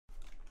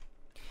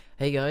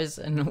Hey guys,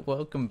 and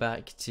welcome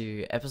back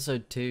to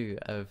episode 2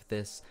 of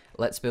this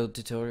Let's Build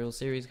tutorial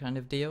series kind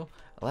of deal.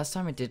 Last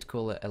time I did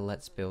call it a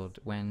Let's Build,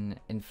 when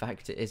in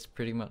fact it is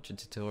pretty much a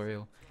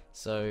tutorial.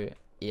 So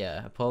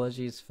yeah,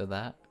 apologies for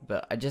that,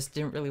 but I just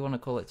didn't really want to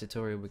call it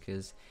tutorial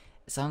because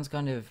it sounds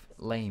kind of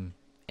lame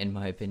in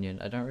my opinion.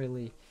 It's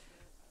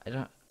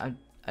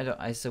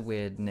a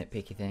weird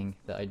nitpicky thing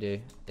that I do.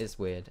 It's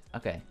weird.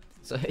 Okay,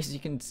 so as you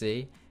can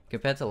see,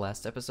 compared to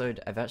last episode,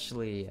 I've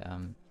actually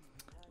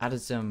added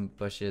some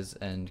bushes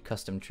and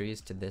custom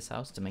trees to this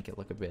house to make it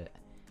look a bit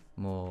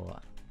more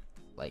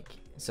like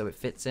so it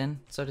fits in,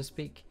 so to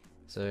speak.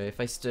 So if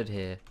I stood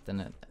here, then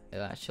it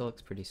actually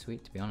looks pretty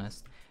sweet, to be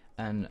honest.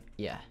 And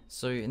yeah,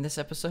 so in this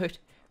episode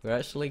we're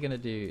actually gonna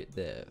do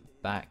the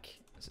back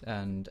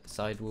and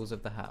side walls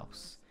of the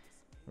house.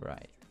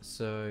 Right,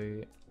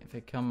 so if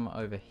I come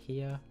over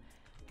here,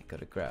 I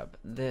gotta grab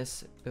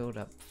this, build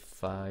up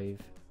 5,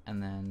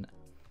 and then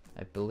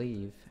I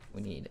believe we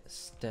need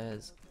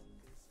stairs.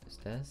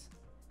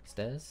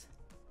 Stairs?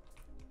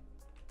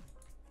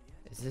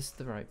 Is this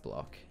the right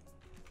block?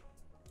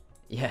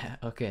 Yeah,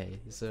 okay,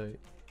 so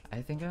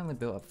I think I only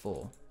built up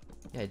 4.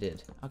 Yeah, I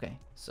did. Okay,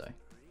 so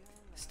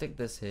stick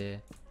this here,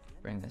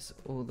 bring this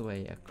all the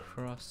way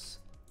across,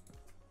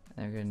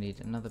 and we're gonna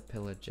need another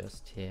pillar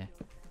just here,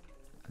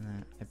 and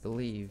then I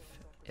believe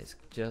it's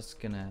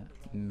just gonna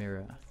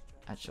mirror.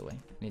 Actually,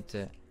 I need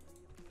to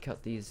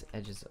cut these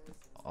edges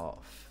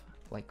off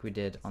like we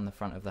did on the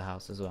front of the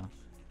house as well.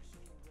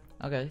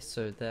 Okay,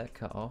 so they're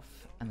cut off,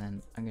 and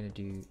then I'm gonna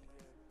do,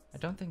 I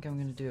don't think I'm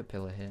gonna do a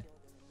pillar here.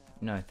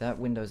 No, that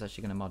window is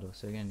actually gonna model,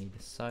 so we're gonna need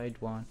the side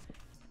one,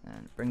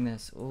 and bring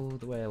this all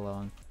the way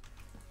along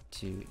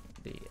to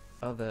the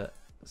other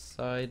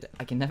side.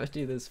 I can never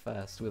do this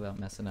fast without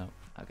messing up.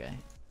 Okay.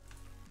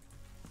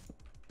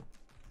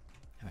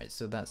 Alright,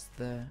 so that's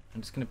there. I'm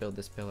just gonna build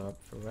this pillar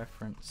up for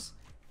reference.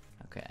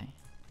 Okay.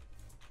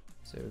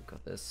 So we've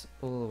got this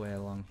all the way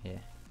along here.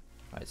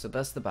 Right, so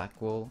that's the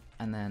back wall,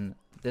 and then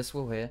this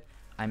wall here,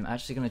 I'm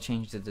actually going to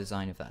change the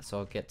design of that, so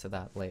I'll get to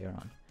that later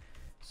on.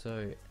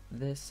 So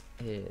this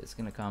here is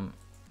going to come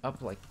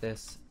up like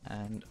this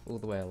and all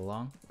the way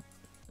along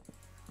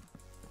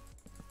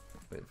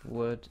with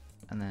wood,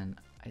 and then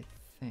I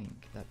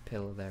think that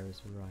pillar there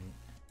is right.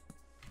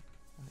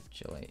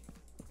 Actually,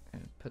 I'm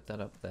going to put that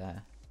up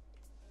there,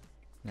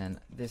 and then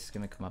this is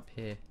going to come up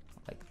here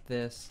like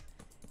this.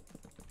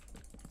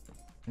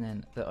 And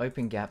then the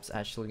open gap's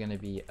actually going to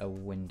be a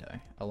window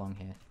along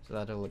here, so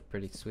that'll look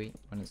pretty sweet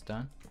when it's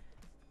done.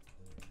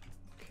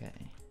 Okay,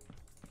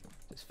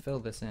 just fill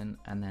this in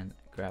and then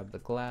grab the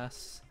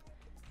glass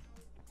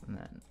and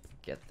then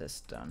get this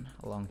done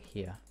along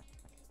here.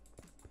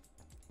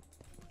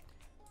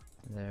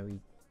 There we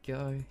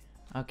go.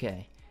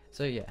 Okay,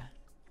 so yeah,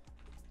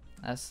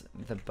 that's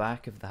the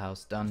back of the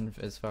house done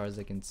as far as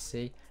I can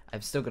see.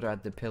 I've still got to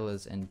add the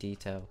pillars and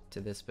detail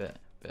to this bit,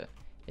 but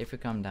if we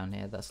come down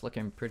here, that's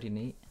looking pretty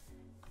neat.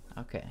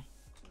 Okay.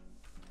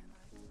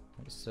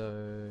 So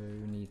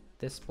we need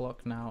this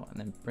block now, and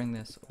then bring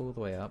this all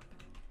the way up.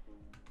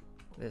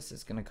 This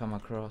is going to come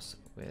across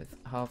with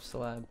half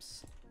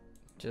slabs,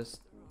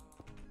 just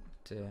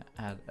to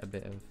add a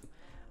bit of,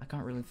 I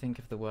can't really think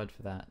of the word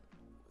for that.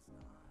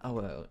 Oh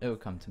well, it'll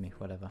come to me,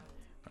 whatever.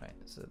 Right,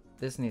 so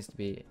this needs to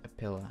be a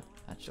pillar,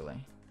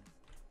 actually.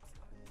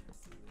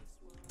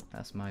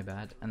 That's my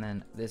bad. And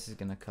then this is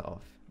going to cut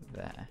off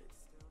there.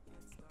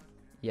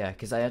 Yeah,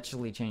 because I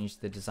actually changed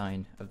the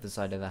design of the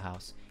side of the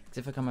house. Because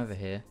if I come over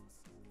here,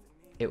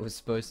 it was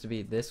supposed to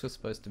be, this was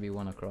supposed to be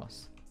one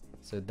across.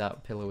 So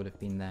that pillar would have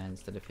been there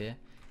instead of here.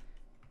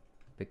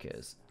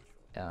 Because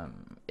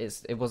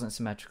it wasn't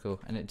symmetrical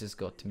and it just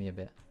got to me a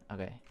bit.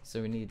 Okay,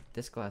 so we need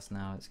this glass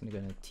now. It's going to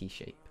go in a T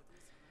shape.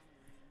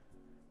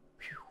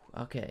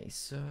 Whew. Okay,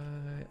 so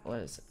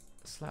let's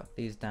slap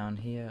these down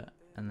here.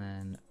 And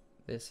then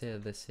this here,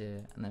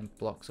 and then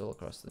blocks all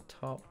across the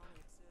top.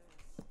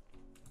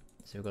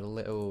 So we've got a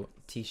little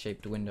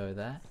T-shaped window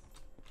there.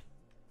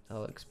 That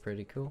looks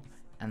pretty cool.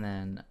 And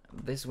then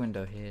this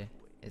window here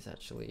is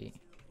actually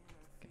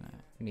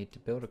we need to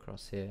build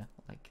across here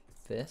like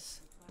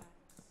this.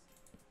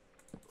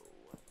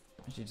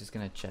 I'm actually just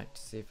gonna check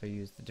to see if I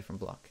used a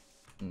different block.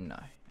 No,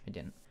 I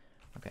didn't.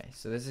 Okay,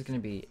 so this is gonna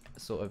be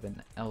sort of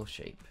an L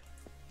shape.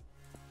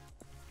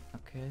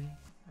 Okay,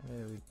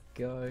 there we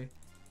go.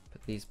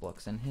 Put these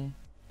blocks in here.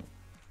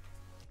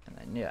 And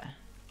then yeah.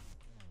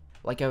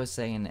 Like I was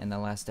saying in the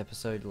last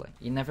episode, like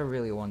you never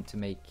really want to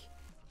make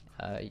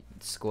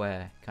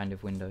square kind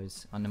of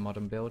windows on a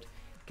modern build,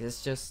 because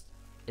it's just,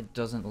 it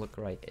doesn't look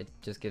right. It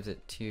just gives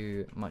it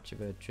too much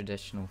of a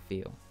traditional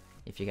feel,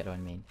 if you get what I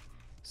mean.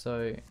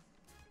 So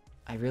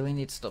I really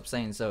need to stop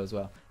saying so as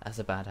well. That's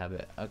a bad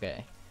habit.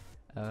 Okay,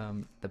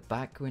 the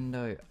back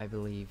window I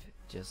believe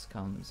just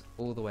comes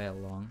all the way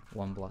along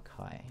 1 block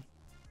high.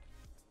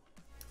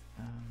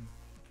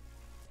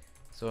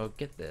 So I'll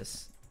get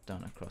this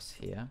done across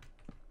here.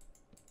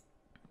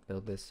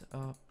 Build this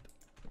up,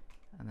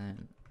 and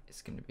then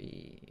it's going to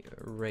be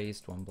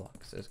raised 1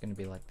 block, so it's going to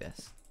be like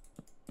this.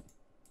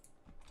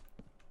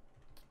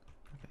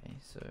 Okay,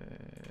 so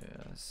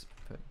let's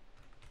put...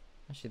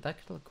 Actually, that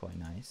could look quite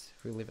nice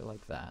if we leave it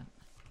like that.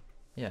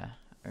 Yeah,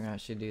 I'm gonna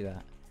actually do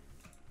that.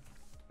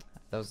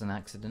 That was an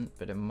accident,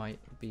 but it might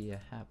be a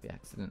happy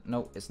accident.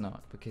 No, it's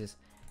not, because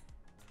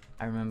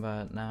I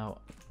remember now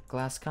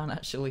glass can't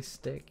actually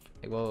stick.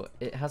 Well,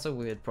 it has a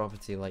weird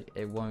property, like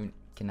it won't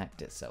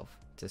connect itself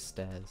to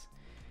stairs,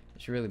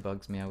 which really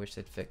bugs me. I wish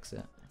they'd fix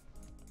it,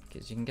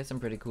 because you can get some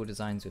pretty cool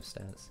designs with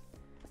stairs.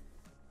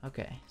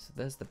 Okay, so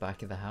there's the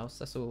back of the house.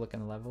 That's all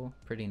looking level,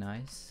 pretty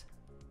nice.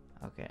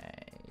 Okay,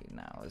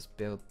 now let's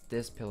build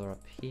this pillar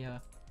up here.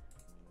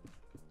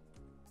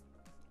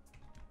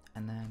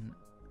 And then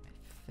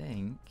I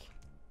think,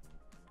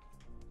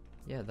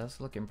 yeah, that's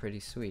looking pretty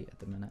sweet at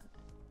the minute.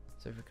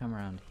 So if we come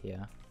around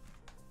here,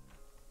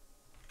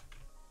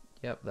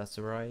 yep, that's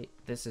right.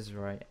 This is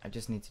right. I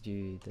just need to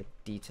do the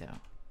detail.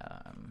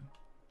 I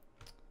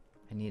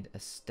need a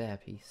stair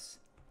piece.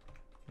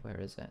 Where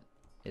is it?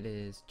 It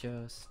is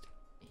just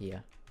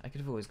here. I could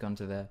have always gone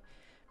to there,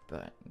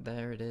 but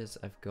there it is.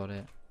 I've got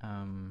it.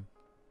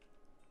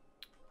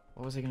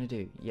 What was I gonna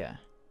do? Yeah.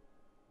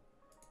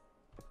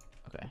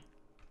 Okay.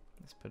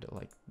 Let's put it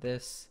like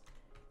this.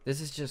 This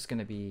is just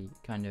gonna be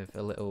kind of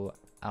a little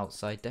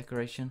outside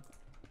decoration,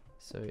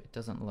 so it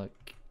doesn't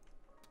look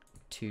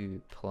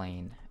too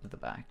plain at the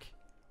back.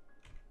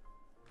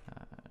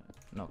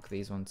 Knock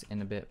these ones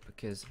in a bit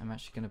because I'm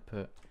actually gonna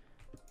put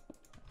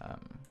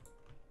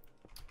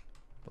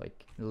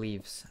like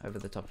leaves over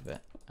the top of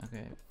it.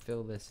 Okay,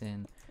 fill this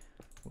in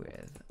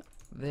with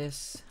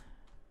this.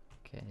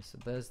 Okay, so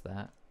there's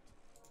that.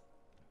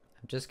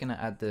 I'm just gonna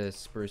add the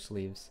spruce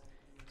leaves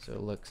so it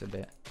looks a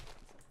bit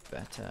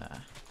better.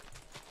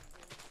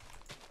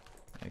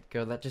 There we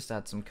go, that just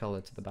adds some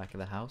color to the back of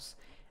the house.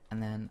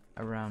 And then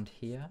around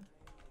here,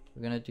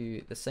 we're gonna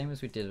do the same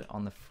as we did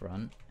on the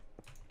front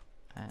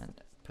and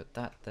put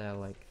that there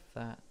like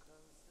that,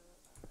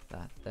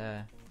 that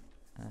there,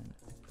 and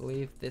I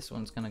believe this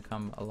one's gonna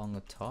come along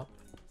the top.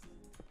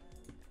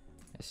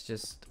 It's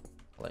just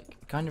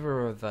like kind of a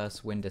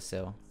reverse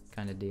windowsill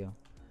kind of deal.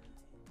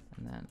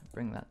 And then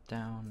bring that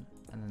down,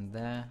 and then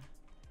there,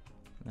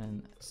 and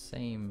then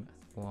same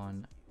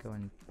one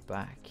going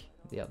back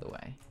the other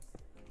way.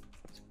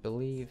 So I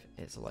believe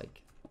it's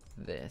like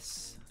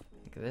this,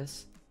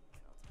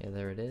 yeah,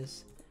 there it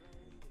is,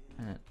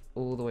 and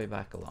all the way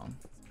back along.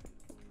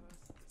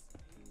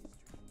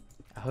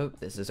 I hope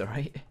this is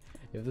alright.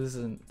 If this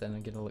isn't, then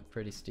I'm gonna look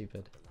pretty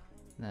stupid.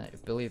 And I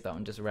believe that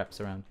one just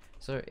wraps around,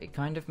 so it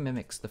kind of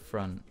mimics the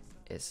front.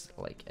 It's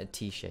like a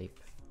T shape.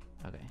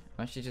 Okay,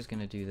 I'm actually just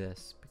gonna do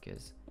this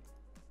because I'm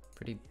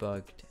pretty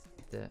bugged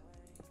that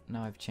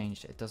now I've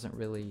changed it. It doesn't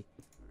really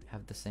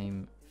have the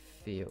same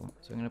feel.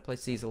 So I'm gonna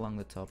place these along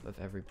the top of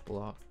every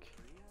block.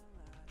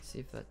 See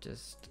if that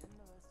just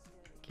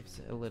gives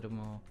it a little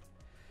more.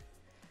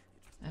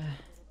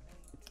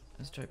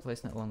 Let's try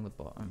placing it along the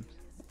bottom.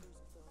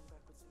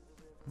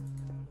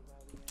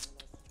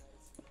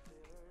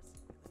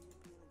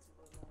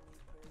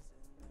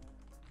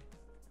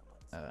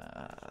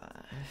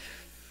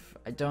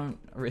 I don't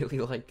really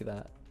like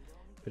that,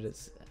 but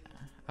it's.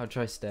 I'll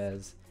try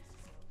stairs.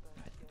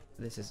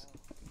 This is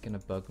gonna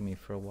bug me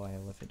for a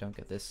while if I don't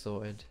get this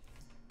sorted.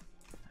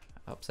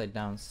 Upside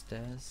down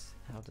stairs.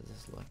 How does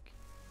this look?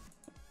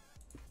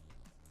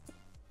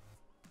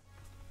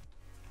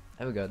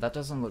 There we go. That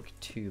doesn't look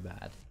too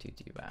bad. Too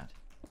bad.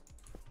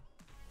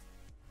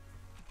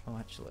 Oh,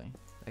 actually,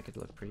 that could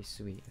look pretty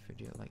sweet if we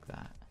do it like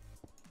that.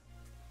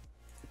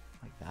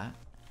 Like that.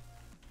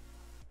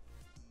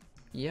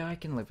 Yeah, I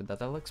can live with that.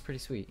 That looks pretty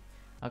sweet.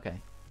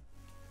 Okay.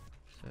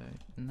 So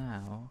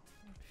now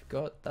we've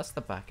got, that's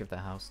the back of the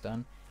house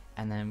done,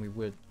 and then we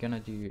were gonna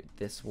do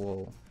this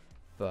wall,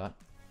 but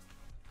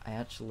I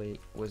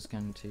actually was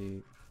going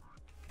to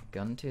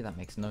that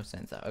makes no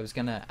sense. I was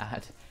gonna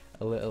add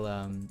a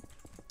little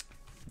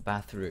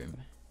bathroom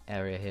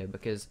area here,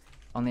 because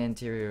on the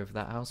interior of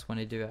that house, when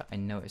I do it, I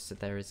noticed that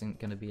there isn't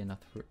gonna be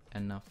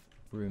enough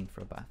room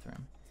for a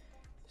bathroom.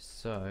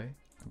 So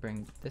I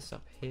bring this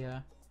up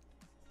here.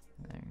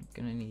 I'm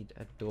gonna need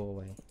a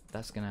doorway.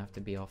 That's gonna have to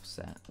be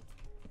offset.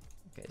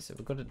 Okay, so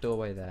we've got a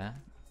doorway there,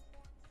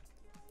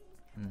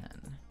 and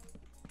then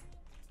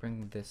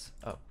bring this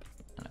up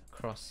and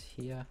across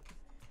here.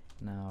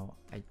 Now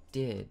I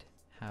did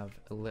have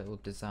a little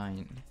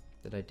design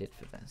that I did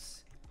for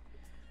this.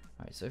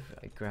 Alright, so if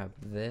I grab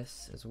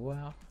this as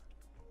well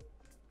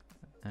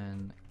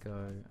and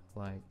go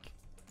like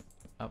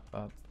up,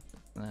 and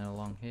then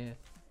along here,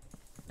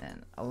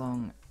 and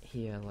along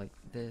here like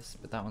this,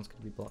 but that one's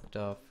gonna be blocked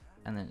off.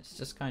 And then it's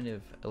just kind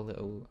of a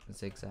little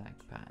zigzag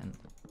pattern.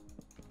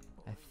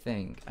 I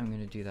think I'm going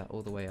to do that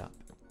all the way up.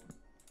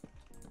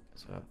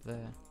 So up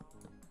there.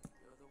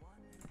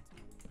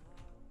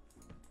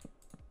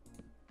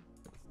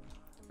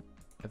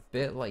 A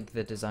bit like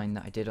the design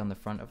that I did on the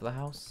front of the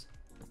house,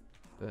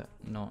 but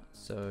not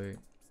so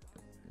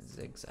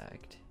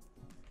zigzagged.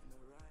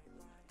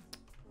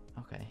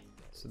 Okay,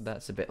 so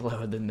that's a bit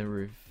lower than the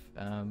roof.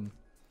 That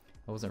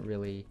wasn't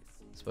really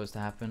supposed to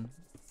happen,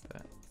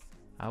 but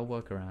I'll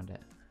work around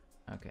it.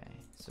 Okay,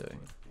 so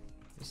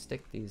we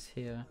stick these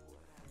here,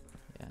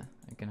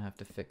 gonna have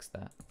to fix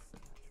that.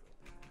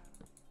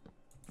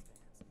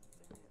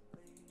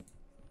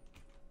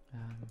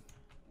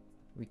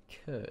 We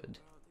could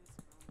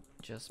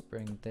just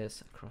bring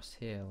this across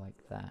here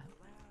like that.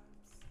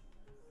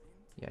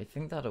 Yeah, I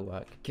think that'll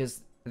work.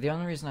 Because the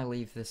only reason I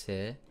leave this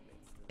here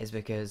is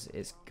because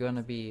it's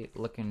gonna be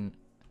looking...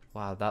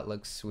 Wow, that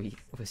looks sweet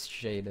with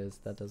shaders.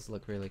 That does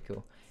look really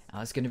cool.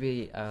 It's gonna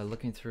be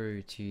looking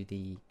through to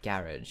the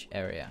garage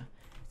area.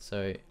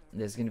 So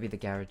there's gonna be the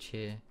garage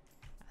here,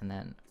 and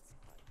then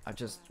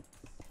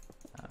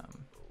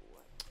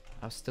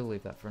I'll still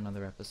leave that for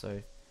another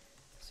episode.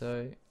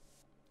 So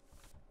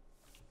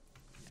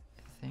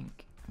I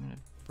think I'm gonna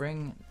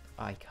bring...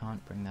 I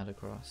can't bring that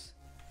across.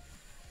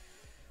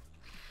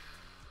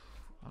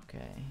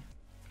 Okay.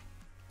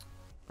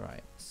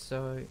 Right,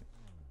 so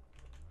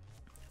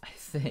I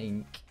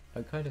think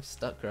I'm kind of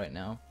stuck right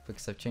now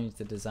because I've changed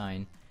the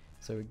design.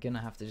 So we're gonna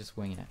have to just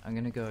wing it. I'm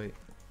gonna go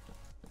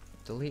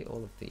delete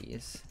all of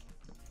these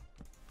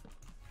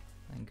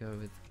and go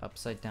with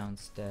upside down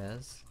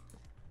stairs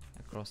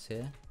across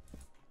here.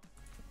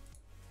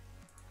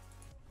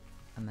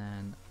 And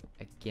then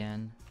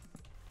again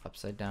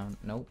upside down,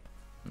 nope,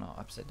 not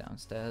upside down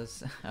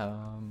stairs.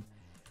 I'll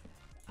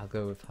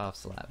go with half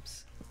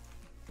slabs.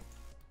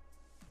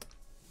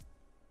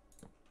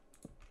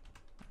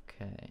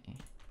 Okay.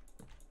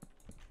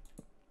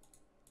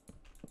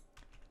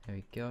 There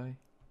we go.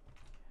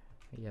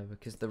 Yeah,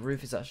 because the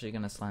roof is actually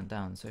going to slant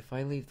down. So if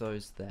I leave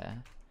those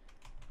there,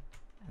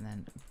 and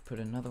then put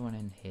another one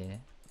in here,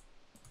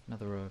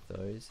 another row of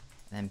those,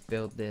 and then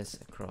build this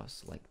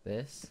across like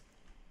this,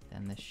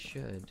 then this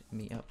should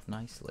meet up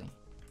nicely.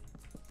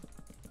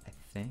 I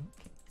think.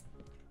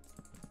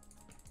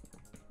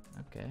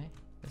 Okay,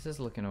 this is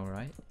looking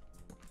alright.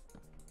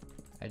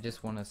 I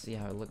just want to see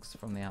how it looks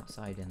from the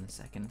outside in a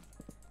second.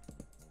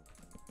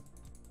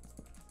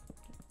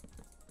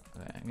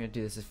 Okay, I'm going to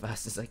do this as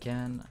fast as I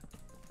can,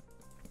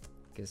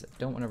 because I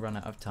don't want to run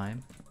out of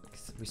time.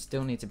 Because we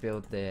still need to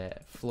build the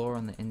floor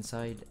on the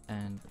inside,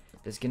 and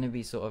there's going to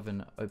be sort of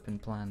an open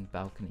plan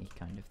balcony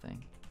kind of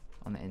thing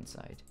on the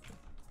inside.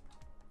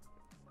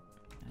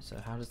 So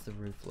how does the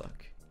roof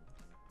look?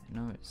 I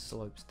know it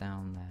slopes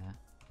down there.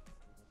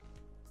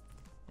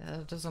 Yeah,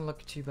 that doesn't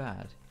look too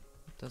bad.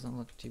 It doesn't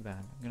look too bad.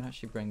 I'm going to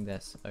actually bring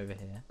this over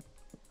here.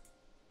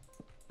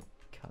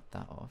 Cut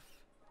that off.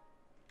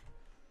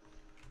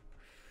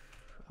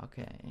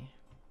 Okay.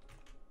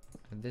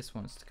 This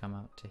wants to come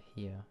out to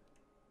here.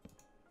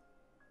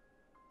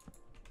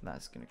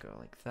 That's gonna go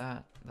like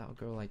that. That'll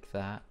go like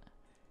that.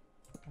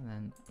 And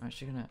then I'm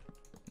actually gonna...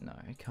 No,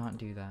 I can't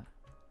do that.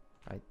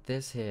 Right,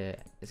 this here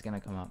is gonna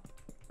come up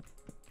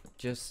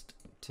just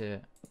to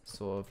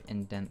sort of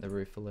indent the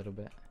roof a little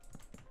bit,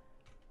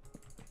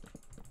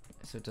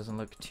 so it doesn't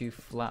look too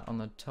flat on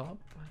the top.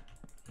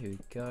 Here we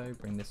go.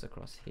 Bring this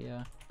across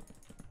here.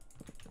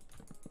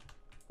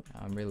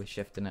 I'm really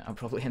shifting it. I'll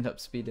probably end up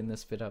speeding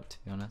this bit up, to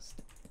be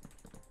honest.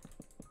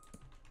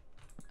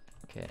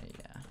 Okay,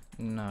 yeah.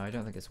 No, I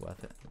don't think it's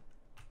worth it.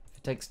 If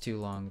it takes too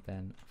long,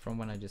 then from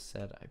what I just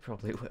said, I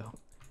probably will.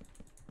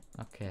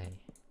 Okay.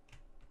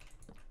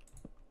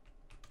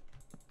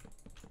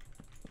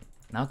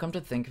 Now come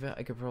to think of it,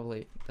 I could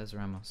probably... There's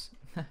Ramos.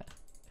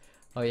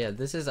 Oh yeah,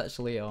 this is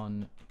actually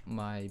on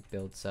my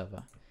build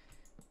server.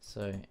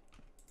 So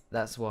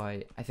that's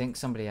why... I think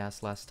somebody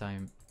asked last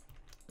time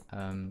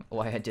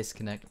why I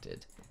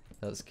disconnected.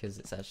 That's because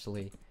it's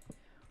actually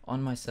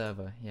on my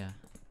server, yeah.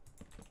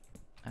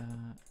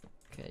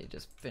 Okay,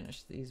 just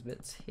finish these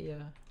bits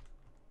here.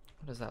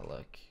 What does that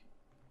look?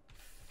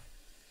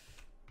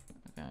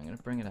 Okay, I'm gonna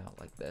bring it out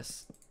like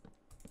this.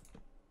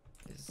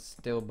 It's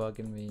still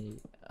bugging me.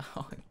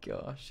 Oh my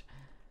gosh.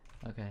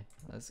 Okay,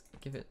 let's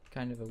give it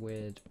kind of a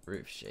weird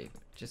roof shape,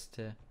 just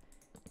to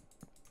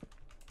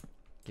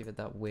give it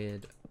that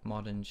weird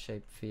modern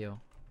shape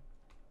feel.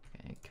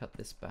 Okay, cut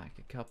this back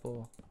a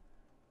couple.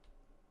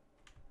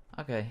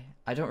 Okay,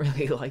 I don't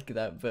really like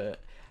that, but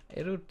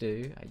it'll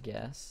do, I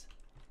guess.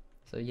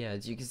 So yeah,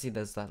 as you can see,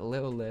 there's that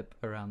little lip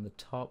around the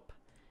top,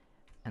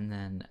 and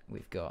then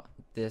we've got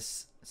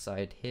this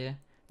side here.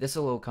 This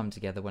will all come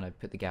together when I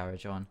put the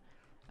garage on,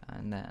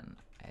 and then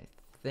I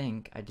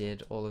think I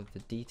did all of the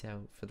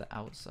detail for the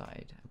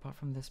outside, apart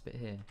from this bit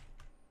here.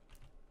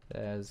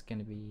 There's going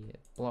to be a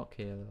block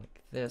here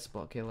like this,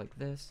 block here like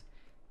this,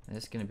 and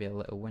there's going to be a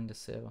little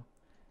windowsill.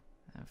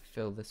 I'll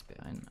fill this bit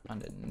in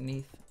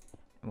underneath.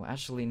 And we're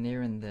actually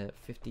nearing the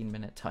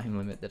 15-minute time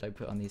limit that I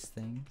put on these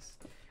things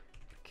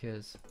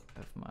because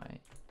of my...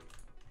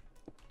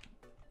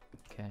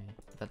 Okay,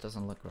 that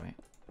doesn't look right.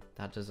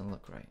 That doesn't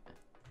look right.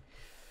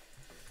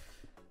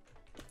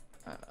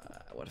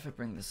 What if I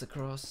bring this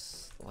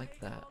across like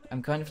that?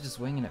 I'm kind of just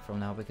winging it from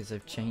now because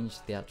I've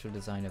changed the actual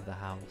design of the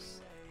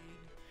house.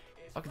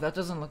 Okay, that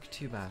doesn't look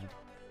too bad.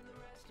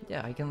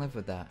 Yeah, I can live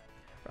with that.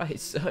 Right,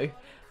 so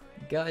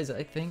guys,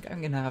 I think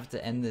I'm gonna have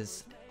to end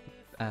this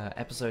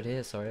episode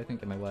here. Sorry, I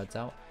couldn't get my words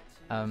out.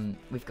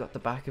 We've got the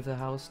back of the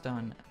house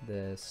done,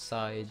 the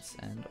sides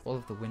and all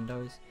of the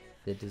windows,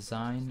 the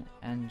design,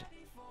 and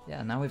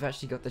yeah, now we've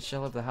actually got the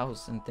shell of the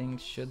house, and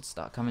things should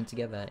start coming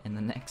together in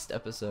the next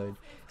episode.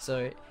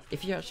 So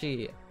if you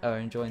actually are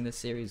enjoying this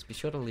series, be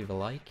sure to leave a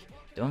like.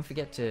 Don't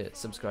forget to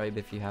subscribe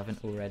if you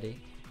haven't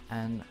already,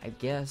 and I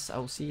guess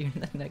I'll see you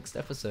in the next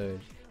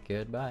episode.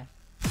 Goodbye.